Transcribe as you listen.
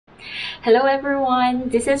Hello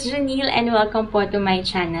everyone! This is Janeal and welcome po to my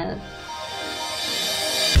channel.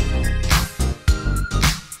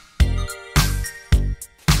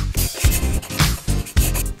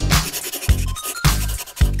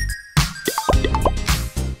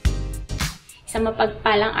 Isang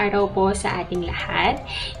mapagpalang araw po sa ating lahat.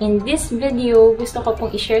 In this video, gusto ko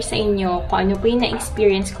pong i-share sa inyo kung ano po yung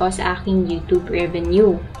na-experience ko sa aking YouTube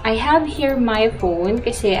revenue. I have here my phone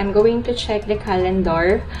kasi I'm going to check the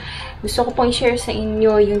calendar. Gusto ko pong i-share sa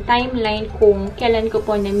inyo yung timeline kung kailan ko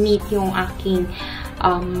po na-meet yung aking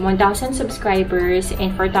 1,000 subscribers and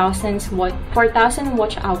 4,000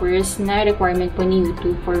 watch hours na requirement po ni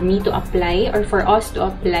YouTube for me to apply or for us to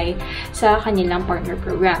apply sa kanilang partner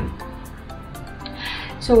program.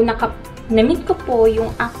 So, na-meet ko po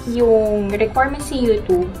yung requirements ni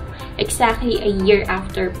YouTube exactly a year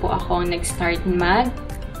after po ako nag-start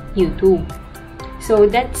mag-YouTube. So,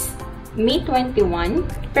 that's May 21.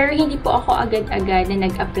 Pero hindi po ako agad-agad na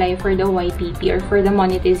nag-apply for the YPP or for the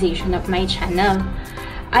monetization of my channel.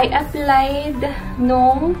 I applied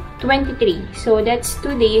noong 23. So, that's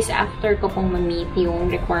 2 days after ko pong ma-meet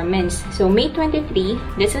yung requirements. So, May 23,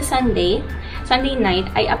 this is Sunday night,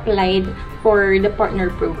 I applied for the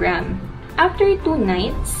partner program. After 2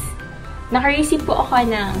 nights, naka-receive po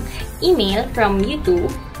ako ng email from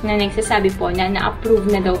YouTube na nagsasabi po na na-approve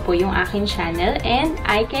na daw po yung aking channel and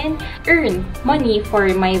I can earn money for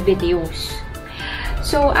my videos.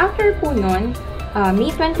 So, after po nun, May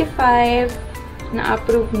 25,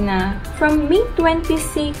 na-approve na. From May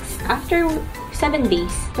 26, after 7 days,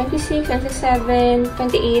 26, 27,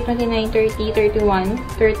 28, 29, 30,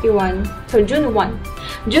 31. So, June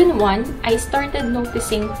 1, I started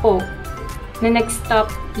noticing po na nag-stop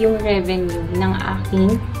yung revenue ng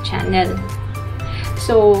aking channel.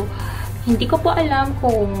 So, hindi ko po alam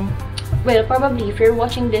kung, well, probably if you're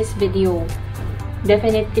watching this video,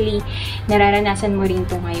 definitely nararanasan mo rin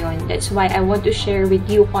to ngayon. That's why I want to share with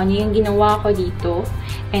you kung ano yung ginawa ko dito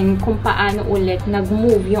and kung paano ulit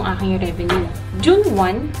nag-move yung aking revenue. June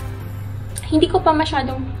 1, hindi ko pa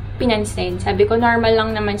masyadong pinansin. Sabi ko, normal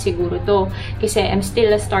lang naman siguro to. Kasi I'm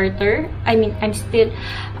still a starter. I mean, I'm still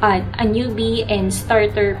a newbie and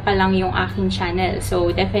starter pa lang yung aking channel.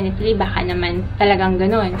 So, definitely, baka naman talagang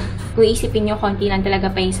ganun. Kung isipin nyo, konti lang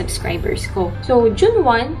talaga pa yung subscribers ko. So, June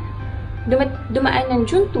 1, dumaan ng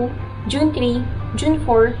June 2, June 3, June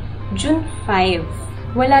 4, June 5.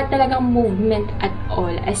 Wala talagang movement at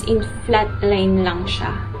all. As in, flat line lang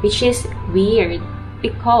siya. Which is weird.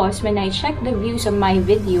 Because when I check the views of my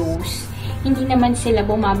videos, hindi naman sila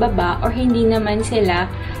bumababa or hindi naman sila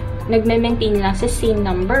nagme-maintain lang sa same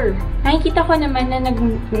number. Nakikita ko naman na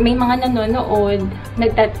may mga nanonood,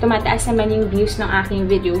 tumataas naman yung views ng aking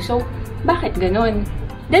video. So, bakit ganun?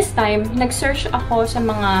 This time, nag-search ako sa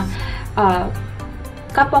mga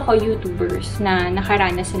kapwa ko YouTubers na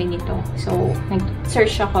nakaranas rin ito. So,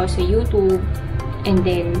 nag-search ako sa YouTube and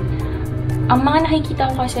then ang mga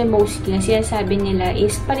nakikita ko kasi mostly, ang sinasabi nila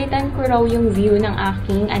is palitan ko raw yung view ng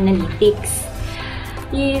aking analytics.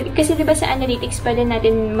 Kasi diba sa analytics pwede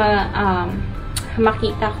natin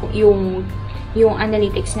makita yung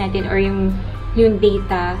analytics natin or yung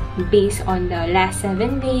data based on the last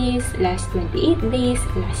 7 days, last 28 days,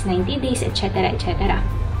 last 90 days, etc. etc.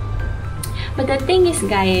 But the thing is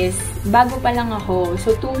guys, bago pa lang ako,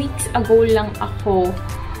 so 2 weeks ago lang ako,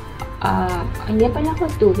 hindi pala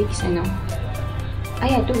ako 2 weeks,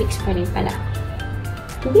 2 weeks pa rin pala.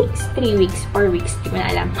 2 weeks? 3 weeks? 4 weeks? Di ko na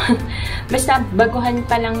alam. Basta, baguhan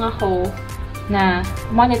pa lang ako na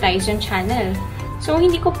monetize yung channel. So,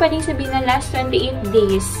 hindi ko pa rin sabihin na last 28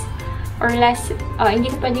 days or hindi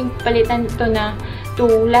ko pa rin palitan ito na to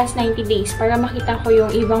last 90 days para makita ko yung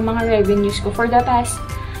ibang mga revenues ko for the past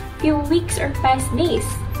few weeks or past days.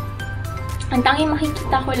 Ang tanging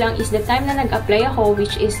makikita ko lang is the time na nag-apply ako,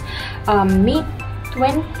 which is May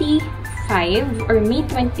 25 or May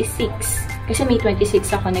 26. Kasi May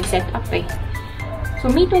 26 ako nag-set up eh.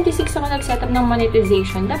 So, May 26 ako nag-set up ng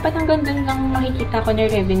monetization. Dapat hanggang dun lang makikita ko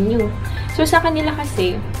na revenue. So, sa kanila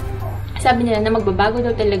kasi, sabi nila na magbabago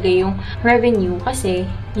daw talaga yung revenue kasi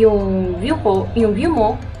yung view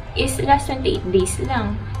mo is last 28 days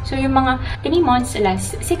lang. So, yung mga 3 months,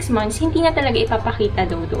 last 6 months, hindi na talaga ipapakita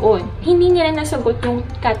daw doon. Hindi nila nasagot yung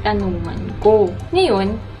katanungan ko.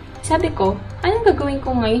 Ngayon, sabi ko, anong gagawin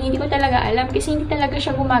ko ngayon? Hindi ko talaga alam kasi hindi talaga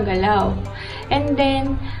siya gumagalaw. And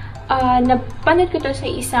then, napanood ko to sa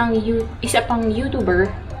isa pang YouTuber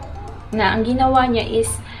na ang ginawa niya is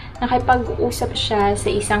nakipag-usap siya sa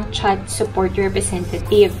isang chat support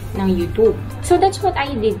representative ng YouTube. So, that's what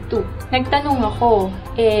I did too. Nagtanong ako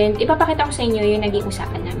and ipapakita ko sa inyo yung naging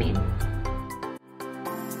usapan namin.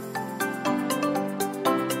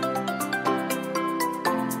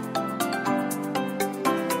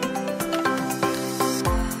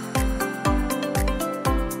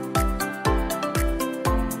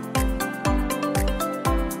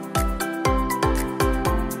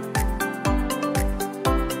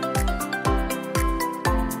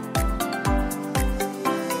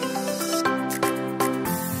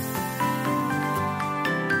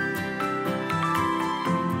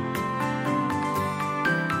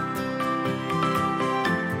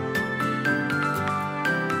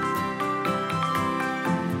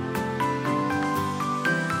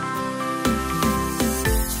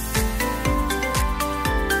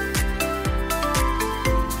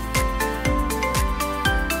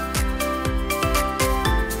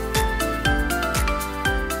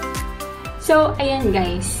 So, ayan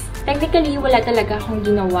guys. Technically, wala talaga akong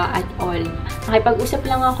ginawa at all. Nakipag-usap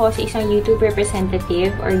lang ako sa isang YouTube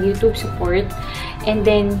representative or YouTube support. And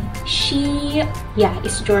then, she,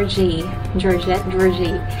 is Georgie.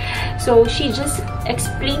 So, she just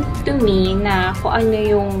explained to me na kung ano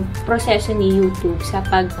yung proseso ni YouTube sa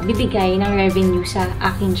pagbibigay ng revenue sa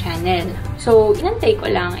aking channel. So, inantay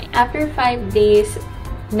ko lang. After 5 days,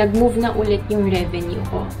 nag-move na ulit yung revenue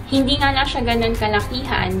ko. Hindi nga lang siya ganun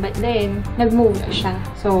kalakihan, but then, nag-move na siya.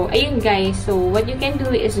 So, ayun guys. So, what you can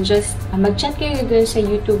do is just mag-chat kayo dun sa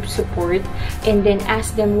YouTube support and then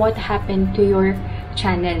ask them what happened to your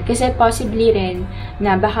channel. Kasi possibly rin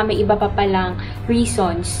na baka may iba pa palang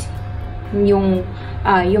reasons yung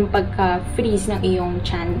pagka-freeze ng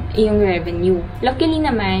iyong revenue. Luckily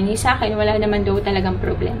naman, sa akin, wala naman daw talagang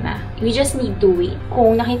problema. We just need to wait.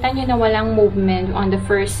 Kung nakita nyo na walang movement on the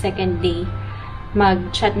first, second day,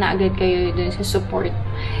 mag-chat na agad kayo dun sa support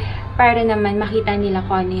para naman makita nila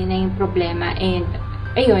kung ano yun na yung problema. And,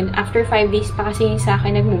 ayun, after 5 days pa kasi sa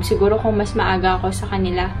akin nag-move. Siguro kung mas maaga ako sa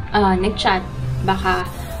kanila nag-chat, baka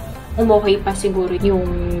umokay pa siguro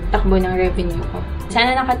yung takbo ng revenue ko.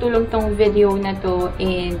 Sana nakatulong tong video na to,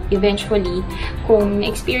 and eventually, kung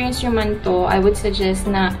na-experience nyo man to, I would suggest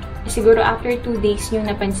na siguro after 2 days nyo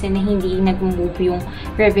napansin na hindi nag-move yung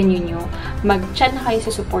revenue nyo, mag-chat na kayo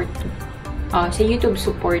sa support, sa YouTube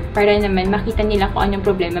support, para naman makita nila kung anong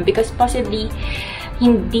problema. Because possibly,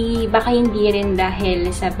 baka hindi rin dahil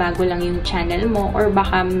sa bago lang yung channel mo, or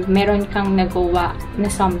baka meron kang nagawa na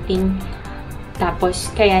something,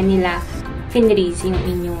 tapos kaya nila finraise yung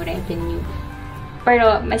inyong revenue.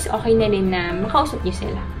 Pero mas okay na rin na makausap nyo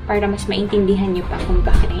sila para mas maintindihan nyo pa kung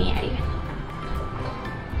bakit nangyayari yun.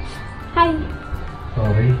 Hi!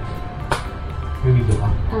 Sorry. May video ka?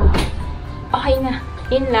 Okay na.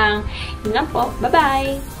 Yun lang po.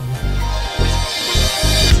 Bye-bye!